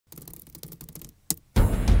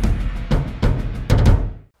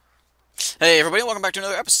Hey everybody, welcome back to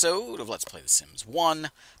another episode of Let's Play The Sims 1.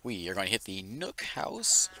 We are going to hit the Nook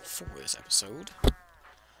house for this episode.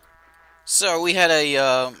 So we had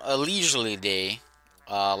a leisurely day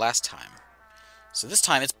last time. So this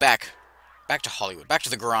time it's back to Hollywood, back to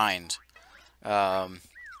the grind.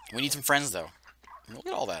 We need some friends though. Look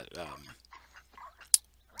at all that, what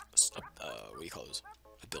do you call those?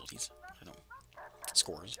 Abilities. I don't know.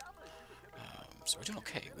 Scores. So we're doing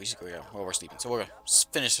okay. We just go, yeah, well, we're sleeping. So we're gonna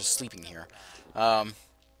finish sleeping here. I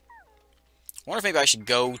wonder if maybe I should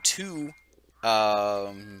go to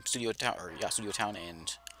Studio Town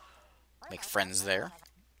and make friends there.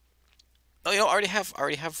 Oh, you know, I already have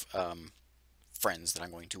friends that I'm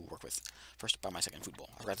going to work with. First, buy my second food bowl.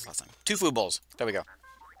 I forgot this last time. 2 food bowls. There we go.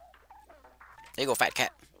 There you go, fat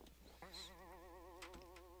cat.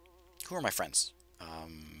 Who are my friends?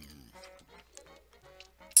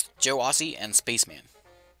 Joe Aussie and Spaceman.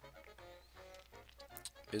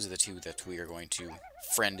 Those are the 2 that we are going to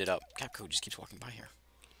friend it up. Capcode just keeps walking by here.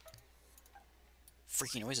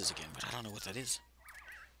 Freaky noises again, but I don't know what that is.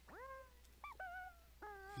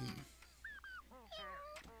 You're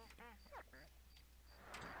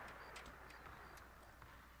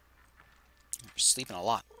sleeping a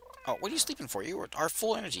lot. Oh, what are you sleeping for? You are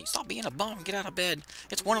full energy. Stop being a bum. Get out of bed.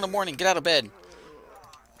 It's 1 in the morning. Get out of bed.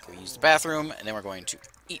 Go use the bathroom, and then we're going to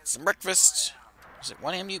eat some breakfast. Is it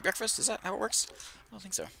 1 a.m. to eat breakfast? Is that how it works? I don't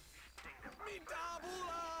think so.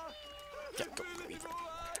 Yeah, go eat bread.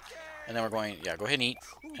 And then we're going, yeah, go ahead and eat.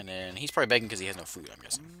 And then he's probably begging because he has no food, I'm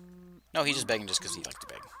guessing. No, he's just begging just because he likes to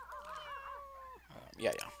beg.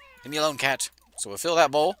 Yeah. Leave me alone, cat. So we'll fill that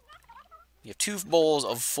bowl. You have 2 bowls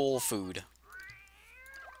of full food.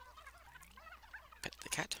 Pet the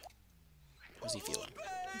cat. How's he feeling?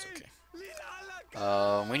 He's okay.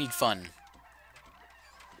 We need fun.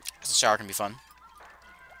 The shower can be fun.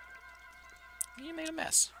 You made a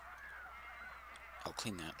mess. Oh,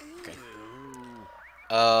 clean that. Okay.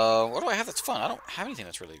 What do I have that's fun? I don't have anything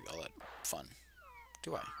that's really all that fun.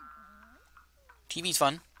 Do I? TV's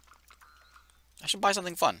fun. I should buy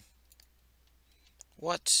something fun.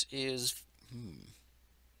 What is...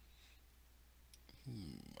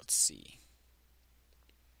 Let's see.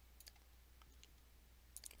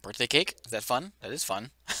 Birthday cake? Is that fun? That is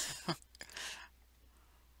fun.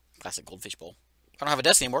 Classic goldfish bowl. I don't have a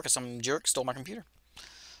desk anymore because some jerk stole my computer.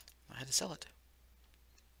 I had to sell it.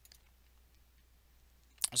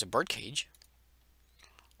 There's a bird cage.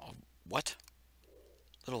 Oh, what?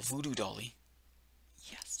 Little voodoo dolly.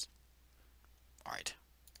 Yes. Alright.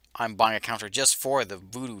 I'm buying a counter just for the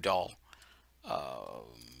voodoo doll.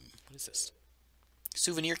 What is this?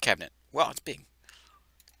 Souvenir cabinet. Wow, it's big.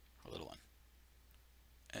 A little one.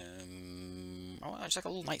 Oh, it's like a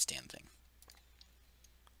little nightstand thing.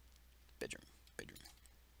 Bedroom.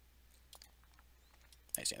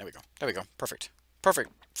 Nightstand. There we go. Perfect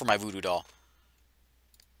for my voodoo doll.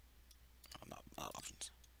 Not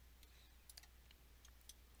options.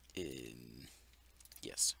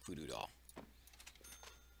 Yes, voodoo doll.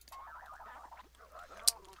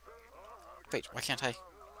 Wait, why can't I?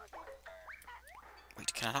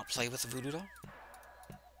 Wait, can I not play with the voodoo doll?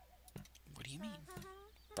 What do you mean?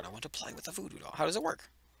 But I want to play with the voodoo doll. How does it work?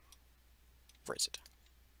 Where is it?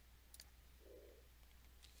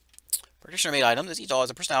 Practitioner-made item. This each doll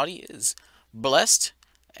has a personality, is blessed,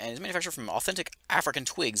 and is manufactured from authentic African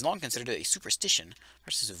twigs, long considered a superstition.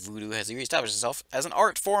 Practice of voodoo has re-established itself as an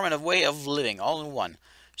art form and a way of living, all in one.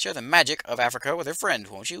 Share the magic of Africa with a friend,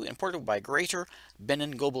 won't you? Imported by Greater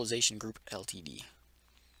Benin Globalization Group Ltd.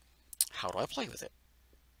 How do I play with it?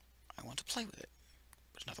 I want to play with it.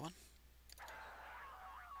 There's another one.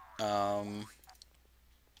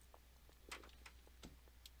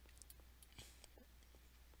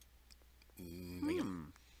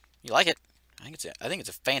 You like it? I think it's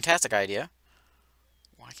a fantastic idea.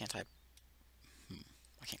 Why can't I?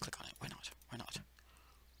 I can't click on it. Why not?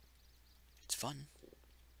 It's fun.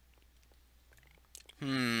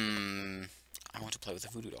 I want to play with the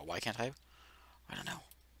voodoo doll. Why can't I? I don't know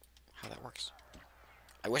how that works.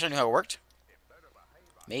 I wish I knew how it worked.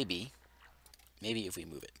 Maybe if we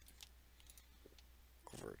move it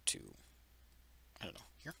over to, I don't know,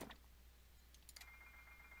 here.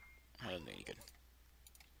 That doesn't do any good.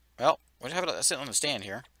 Well, we'll just have it sit on the stand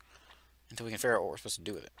here until we can figure out what we're supposed to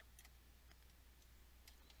do with it.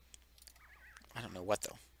 I don't know what,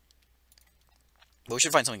 though. But we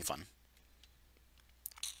should find something fun.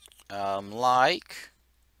 Like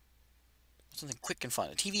something quick and fun.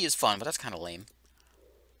 The TV is fun, but that's kind of lame.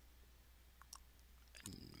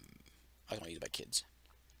 I don't want to use it by kids.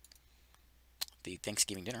 The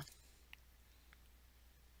Thanksgiving dinner.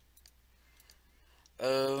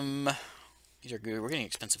 These are good. We're getting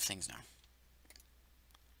expensive things now.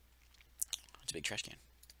 It's a big trash can.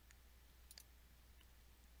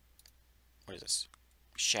 What is this?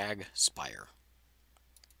 Shag Spire.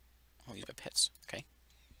 Oh, these are pets. Okay.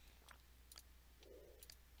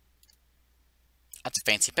 That's a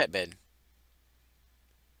fancy pet bed.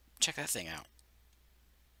 Check that thing out.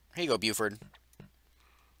 Here you go, Buford.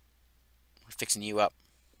 We're fixing you up.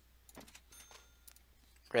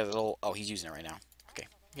 Grab a little. Oh, he's using it right now. Okay,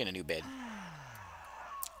 get a new bed.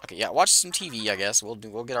 Okay, yeah, watch some TV. I guess we'll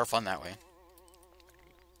get our fun that way.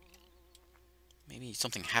 Maybe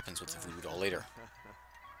something happens with the voodoo doll later.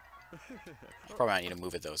 I probably might need to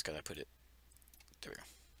move it though, because I put it. There we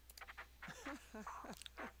go.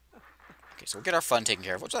 Okay, so we'll get our fun taken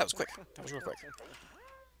care of. Which that was quick. That was real quick.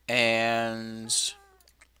 And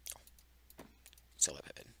sell that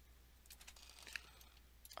bed.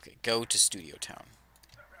 Okay, go to Studio Town.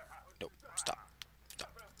 Nope, stop.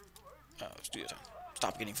 Stop. Studio Town.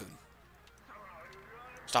 Stop getting food.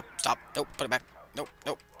 Stop, stop. Nope, put it back. Nope,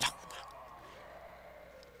 nope. No.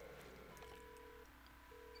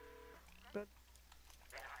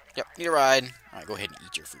 Yep, need a ride. Alright, go ahead and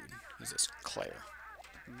eat your food. Who's this? Claire.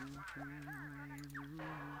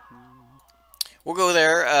 We'll go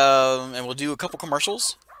there, and we'll do a couple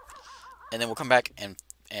commercials. And then we'll come back and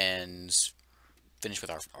finish with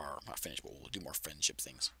our not finish, but we'll do more friendship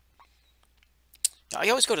things. Now, I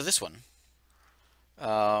always go to this one.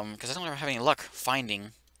 Because I don't ever have any luck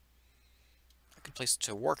finding a good place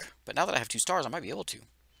to work. But now that I have 2 stars, I might be able to.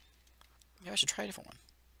 Maybe I should try a different one.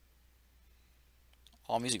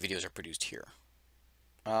 All music videos are produced here.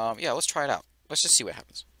 Yeah, let's try it out. Let's just see what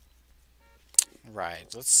happens. Right,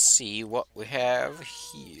 let's see what we have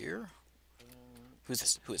here. Who's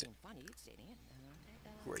this? Who is it?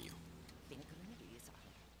 Who are you?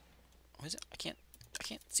 What is it? I can't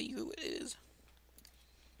see who it is.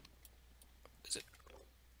 Is it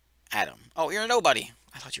Adam? Oh, you're a nobody.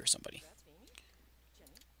 I thought you were somebody.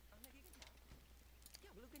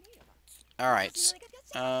 Alright.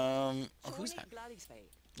 Oh, who's that?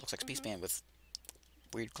 Looks like Spaceman with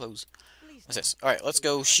weird clothes. What's this? Alright, let's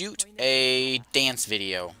go shoot a dance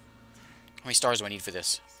video. How many stars do I need for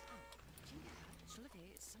this?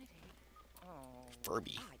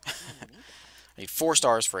 Furby. I need 4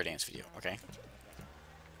 stars for a dance video. Okay.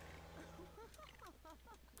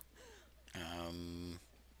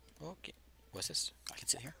 Okay. What's this? I can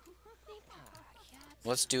sit here.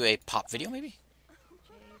 Let's do a pop video, maybe?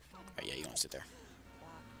 Oh, yeah, you don't sit there.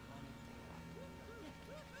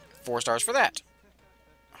 4 stars for that.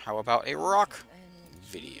 How about a rock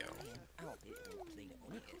video?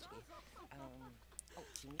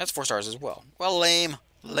 That's 4 stars as well. Well, lame.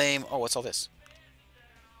 Lame. Oh, what's all this?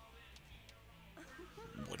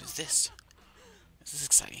 What is this? This is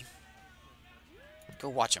exciting. Go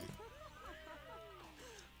watch him.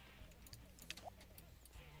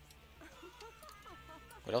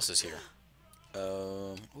 What else is here?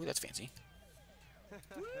 Ooh, that's fancy.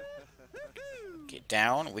 Get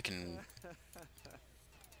down. We can.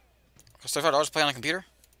 So I thought I was playing on a computer.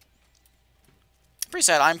 Pretty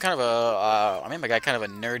sad. I'm kind of a. I made my guy kind of a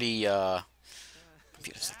nerdy.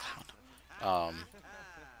 Computer's a clown.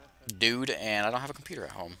 Dude, and I don't have a computer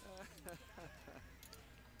at home.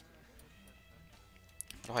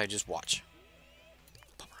 How do I just watch?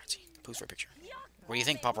 Paparazzi. Pose for a picture. What do you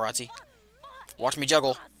think, paparazzi? Watch me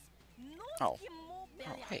juggle. Oh.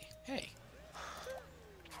 Oh, hey, hey.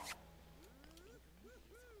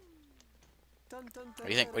 What do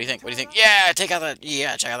you think? What do you think? What do you think? Yeah, check out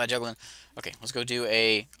that juggling. Okay, let's go do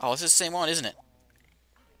a. Oh, this is the same one, isn't it?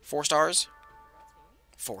 4 stars.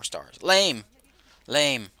 4 stars. Lame.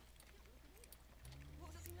 Lame.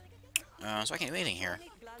 So I can't do anything here.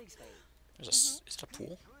 There's a. Is it a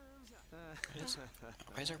pool?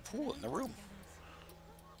 Why is there a pool in the room?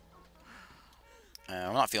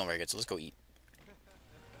 I'm not feeling very good, so let's go eat.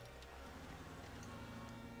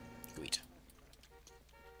 Go eat.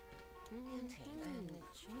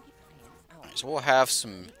 Alright, so we'll have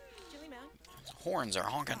some. Horns are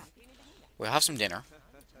honking. We'll have some dinner,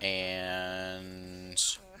 and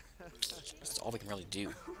that's all we can really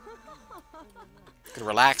do. Could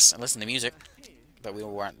relax and listen to music, but we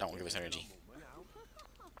don't give us energy.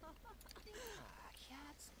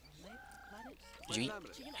 Did you eat?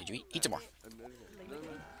 Did you eat? Eat some more.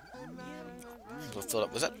 Fill it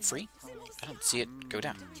up. Was that free? I don't see it go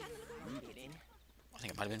down. I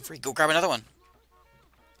think it might have been free. Go grab another one.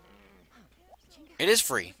 It is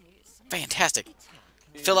free. Fantastic.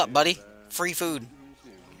 Fill up, buddy. Free food.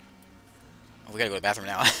 Oh, we gotta go to the bathroom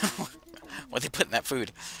now. What they put in that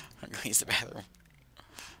food? I'm gonna use the bathroom.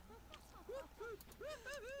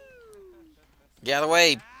 Get out of the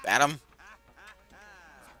way,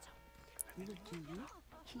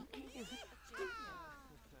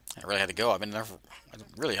 really had to go. I've been there for... I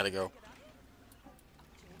really had to go.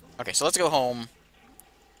 Okay, so let's go home.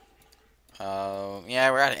 Yeah,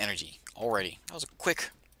 we're out of energy already. That was a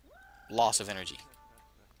quick loss of energy.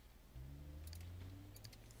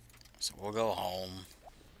 So we'll go home.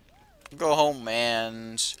 Go home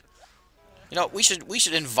and... You know, we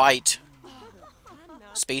should invite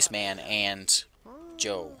Spaceman and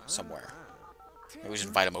Joe somewhere. Maybe we should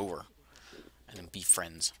invite them over and then be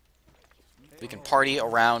friends. We can party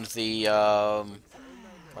around the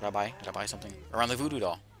what did I buy? Did I buy something? Around the Voodoo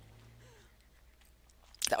doll.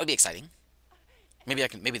 That would be exciting. Maybe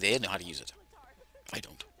they know how to use it. I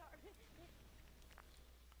don't.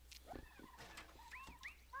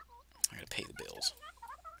 I gotta pay the bills.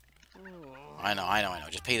 I know.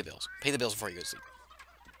 Just pay the bills. Pay the bills before you go to sleep.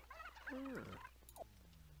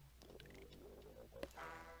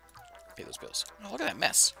 Pay those bills. Oh, look at that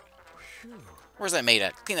mess. Where's that made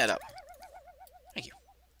at? Clean that up. Thank you.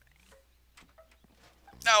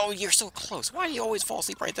 No, you're so close. Why do you always fall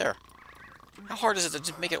asleep right there? How hard is it to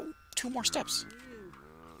just make it 2 more steps?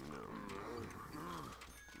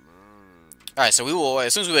 Alright, so we will,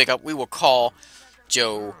 as soon as we wake up, we will call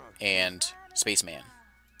Joe and Spaceman.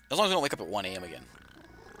 As long as we don't wake up at 1 AM again.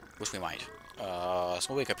 Which we might. So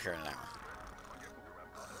we'll wake up here in an hour.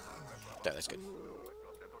 Yeah, that's good.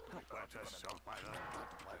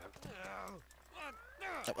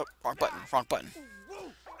 Oh, wrong button, wrong button.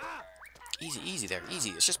 Easy, easy there,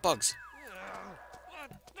 easy. It's just bugs.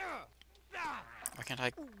 Why can't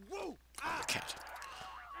I... Oh, the cat.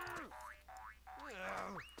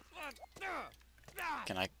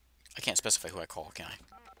 Can I... I can't specify who I call, can I?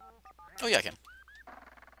 Oh, yeah, I can.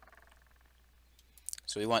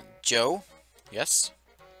 So we want Joe. Yes.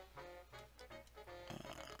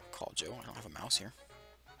 Call Joe. I don't have a mouse here.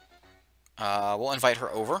 We'll invite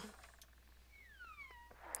her over.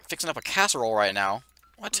 Fixing up a casserole right now.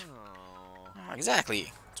 What? Oh,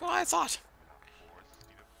 exactly. That's what I thought.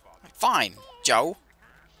 Fine, Joe.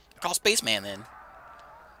 Call Spaceman then.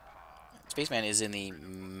 Spaceman is in the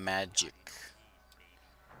magic.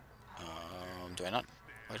 Do I not?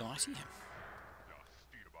 Why don't I see him?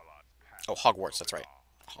 Oh, Hogwarts. That's right.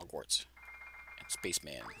 Hogwarts. And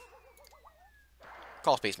Spaceman.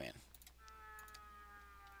 Call Spaceman.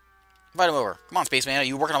 Invite him over. Come on, Spaceman. Are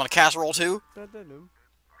you working on a casserole too?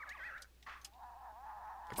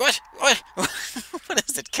 What? What? What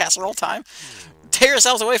is it? Casserole time? Tear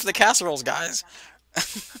yourselves away from the casseroles, guys.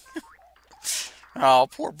 Oh,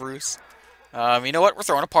 poor Bruce. You know what? We're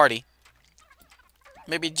throwing a party.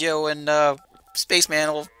 Maybe Joe and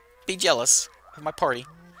Spaceman will be jealous of my party.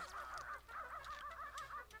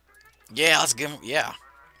 Yeah, let's give him... Yeah.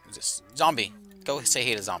 Who's this? Zombie. Go say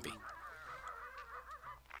hey to Zombie.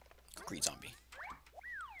 Great Zombie.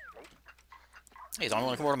 Hey, Zombie,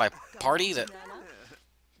 want to come over to my party? That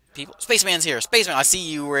people... Spaceman's here. Spaceman, I see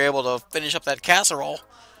you were able to finish up that casserole.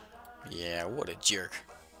 Yeah, what a jerk.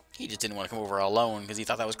 He just didn't want to come over alone because he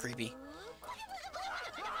thought that was creepy.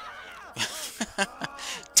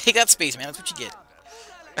 Take that, Spaceman. That's what you get.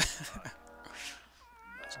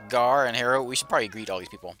 Gar and Harrow. We should probably greet all these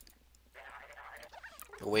people.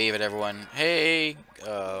 Wave at everyone. Hey.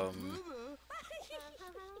 What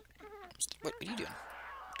are you doing?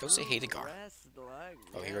 Go say hey to Gar.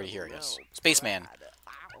 Oh, you're already here, yes. Spaceman.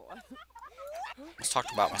 Let's talk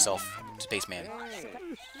about myself. Spaceman.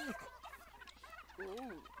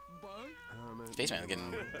 Spaceman's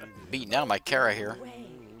getting beaten down by Kara here.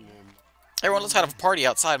 Everyone, let's have a party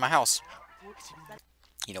outside my house.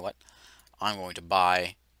 You know what? I'm going to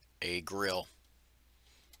buy a grill.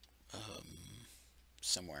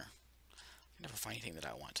 Somewhere. I never find anything that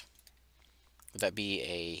I want. Would that be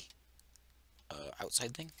a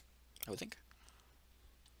outside thing? I would think.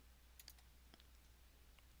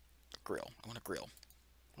 A grill. I want a grill.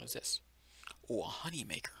 What is this? Oh, a honey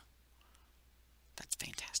maker. That's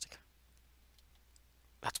fantastic.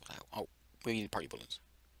 That's what I... Oh, we need party balloons.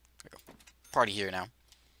 There we go. Party here now.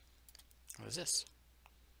 What is this?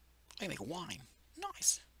 I can make wine.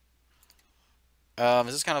 Nice.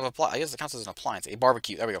 Is this kind of I guess it counts as an appliance. A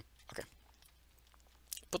barbecue. There we go. Okay.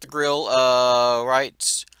 Put the grill,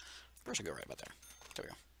 right... Where should I go? Right about there. There we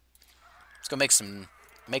go. Let's go make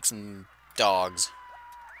some dogs.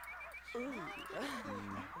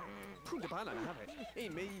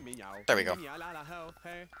 There we go.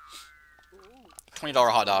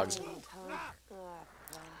 $20 hot dogs.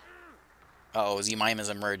 Uh-oh, Mime has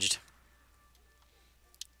emerged.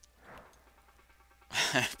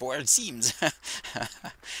 Boy, it seems.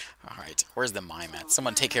 Alright, where's the Mime at?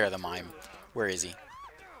 Someone take care of the Mime. Where is he?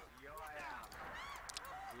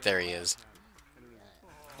 There he is.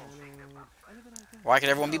 Why could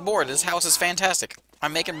everyone be bored? This house is fantastic.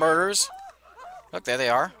 I'm making burgers. Look, there they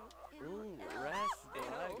are.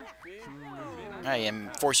 I am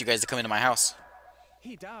force you guys to come into my house.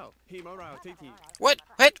 What?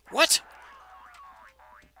 What? What?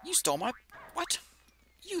 You stole my... What?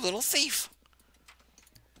 You little thief.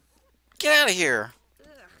 Get out of here.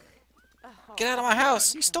 Get out of my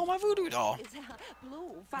house. You stole my voodoo doll.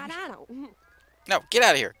 No, get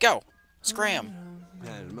out of here. Go. Scram.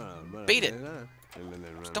 Beat it.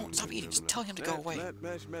 Just don't stop eating. Just tell him to go away.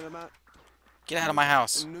 Get out of my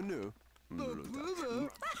house. Did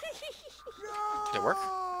it work?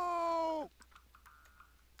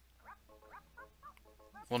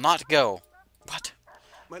 Will not go. What?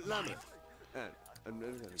 Mime.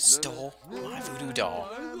 Stole my voodoo doll.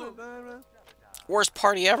 Worst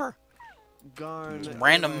party ever. Some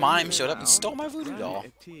random mime showed up and stole my voodoo doll.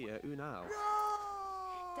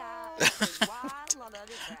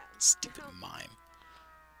 Stupid mime.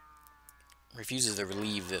 Refuses to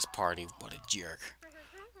leave this party. What a jerk.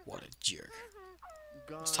 What a jerk.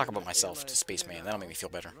 Let's talk about myself to Spaceman. That'll make me feel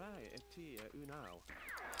better.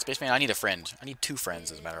 Spaceman, I need a friend. I need 2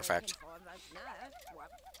 friends, as a matter of fact.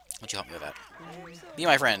 Why don't you help me with that? Be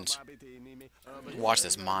my friend. Watch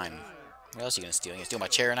this mime. What else are you gonna steal? You gonna steal my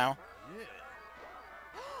chair now?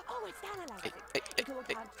 Hey, hey, hey,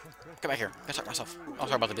 hey. Come back here. I'm gonna talk to myself. I'll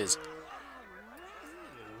talk about the biz.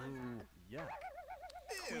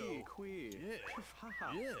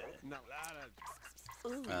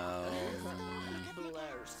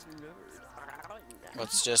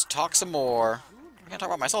 Let's just talk some more. I can't talk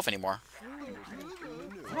about myself anymore.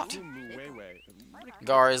 What?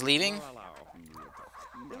 Gar is leaving.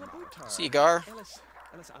 See you, Gar.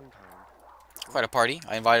 Quite a party.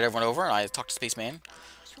 I invited everyone over and I talked to Spaceman.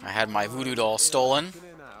 I had my voodoo doll stolen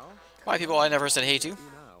by people I never said hey to.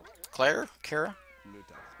 Claire? Kara?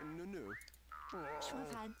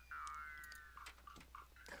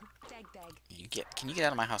 Can you get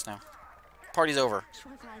out of my house now? Party's over.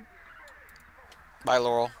 Bye,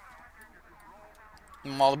 Laurel.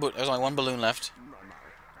 There's only 1 balloon left.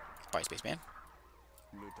 Bye, Spaceman.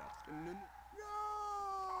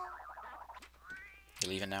 You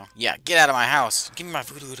leaving now? Yeah, get out of my house. Give me my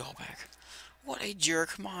voodoo doll back. What a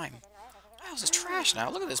jerk mime. My house is trash now.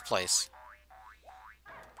 Look at this place.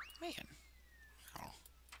 Man. Oh,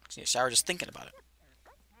 I need a shower just thinking about it.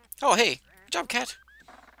 Oh, hey. Good job, cat.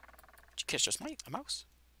 Did you catch just a mouse?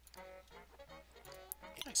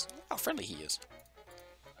 Nice. How friendly he is.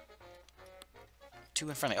 2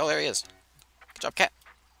 and friendly. Oh, there he is. Good job, cat.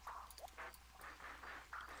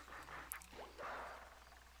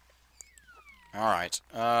 Alright.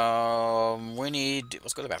 We need...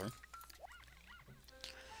 Let's go to the bathroom.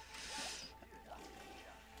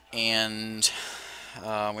 And...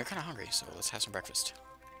 we're kind of hungry, so let's have some breakfast.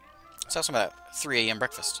 Let's have some of that 3 a.m.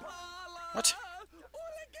 breakfast. What?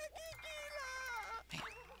 Man.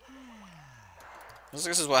 This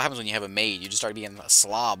is what happens when you have a maid. You just start being a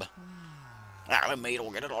slob. Ah, the maid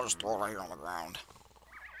will get it. I'll just throw it right here on the ground.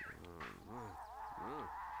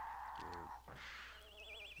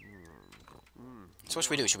 So what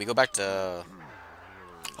should we do? Should we go back to...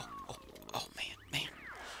 Oh, man.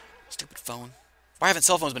 Stupid phone. Why haven't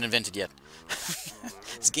cell phones been invented yet?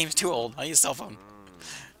 This game's too old. I need a cell phone.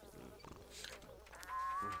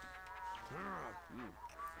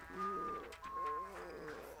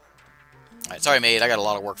 Alright, sorry, maid. I got a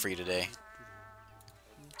lot of work for you today.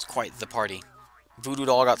 It's quite the party. Voodoo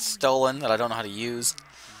doll got stolen that I don't know how to use.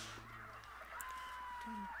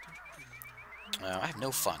 I have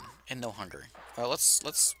no fun and no hunger. Well, let's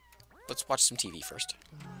watch some TV first.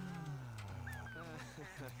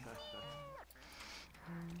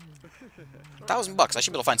 $1,000. I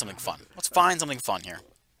should be able to find something fun. Let's find something fun here.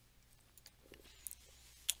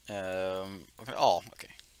 Okay. Oh, okay.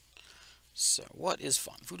 So, what is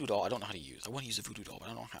fun? Voodoo doll, I don't know how to use. I want to use a voodoo doll, but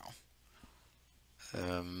I don't know how.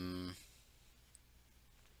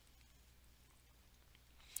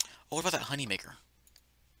 Oh, what about that honey maker?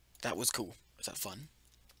 That was cool. Is that fun?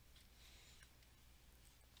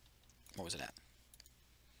 What was it at?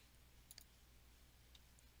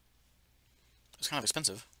 It was kind of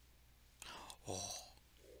expensive. Oh.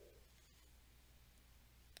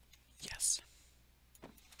 Yes.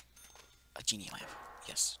 A genie lamp.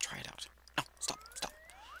 Yes, try it out. No, stop.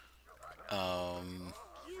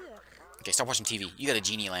 Okay, stop watching TV. You got a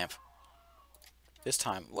genie lamp. This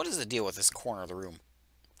time, what is the deal with this corner of the room?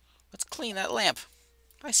 Let's clean that lamp.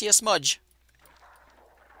 I see a smudge.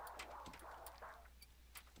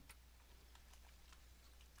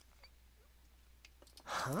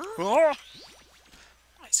 Huh? Oh.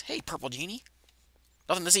 Nice. Hey, purple genie.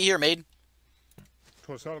 Nothing to see here, maid.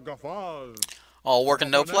 All work and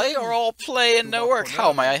no play, or all play and no work?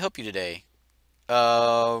 How may I help you today?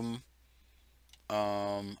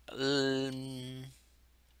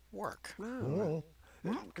 Work. Well,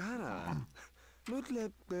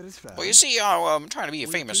 you see, I'm trying to be a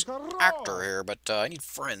famous actor here, but I need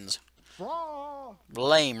friends.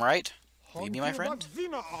 Lame, right? Will you be my friend?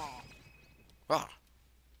 Ah.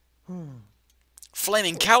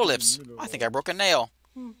 Flaming cow lips. I think I broke a nail.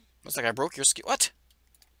 Looks like I broke your skin. What?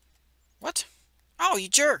 What? Oh, you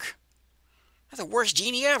jerk! That's the worst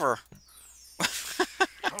genie ever.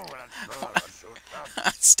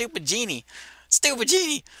 Stupid genie. Stupid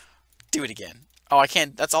genie. Do it again. Oh, I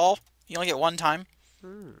can't. That's all? You only get one time?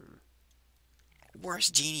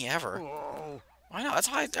 Worst genie ever. I know. That's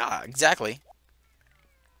how I... exactly.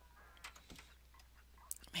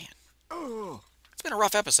 Man. It's been a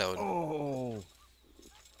rough episode.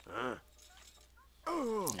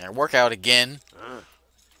 Yeah, workout again.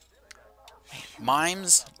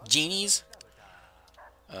 Mimes, genies.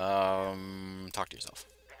 Talk to yourself.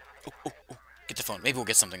 Oh, get the phone. Maybe we'll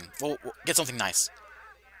get something. We'll get something nice.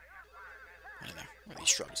 Right in there. Where are these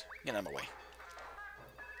shrubs? Get out of my way.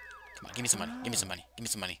 Come on, give me some money. Give me some money. Give me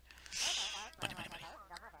some money. Money, money, money.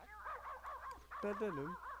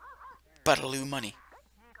 Buttaloo money.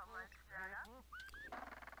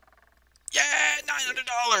 Yeah,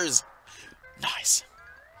 $900. Nice.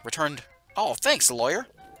 Returned. Oh, thanks, lawyer.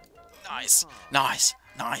 Nice. Nice.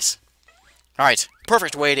 Nice. Alright,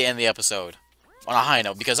 perfect way to end the episode. On a high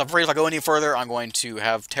note, because I'm afraid if I go any further, I'm going to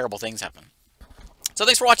have terrible things happen. So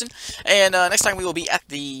thanks for watching, and next time we will be at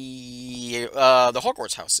the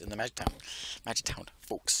Hogwarts house in the Magic Town,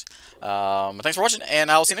 folks. Thanks for watching, and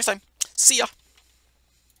I'll see you next time. See ya!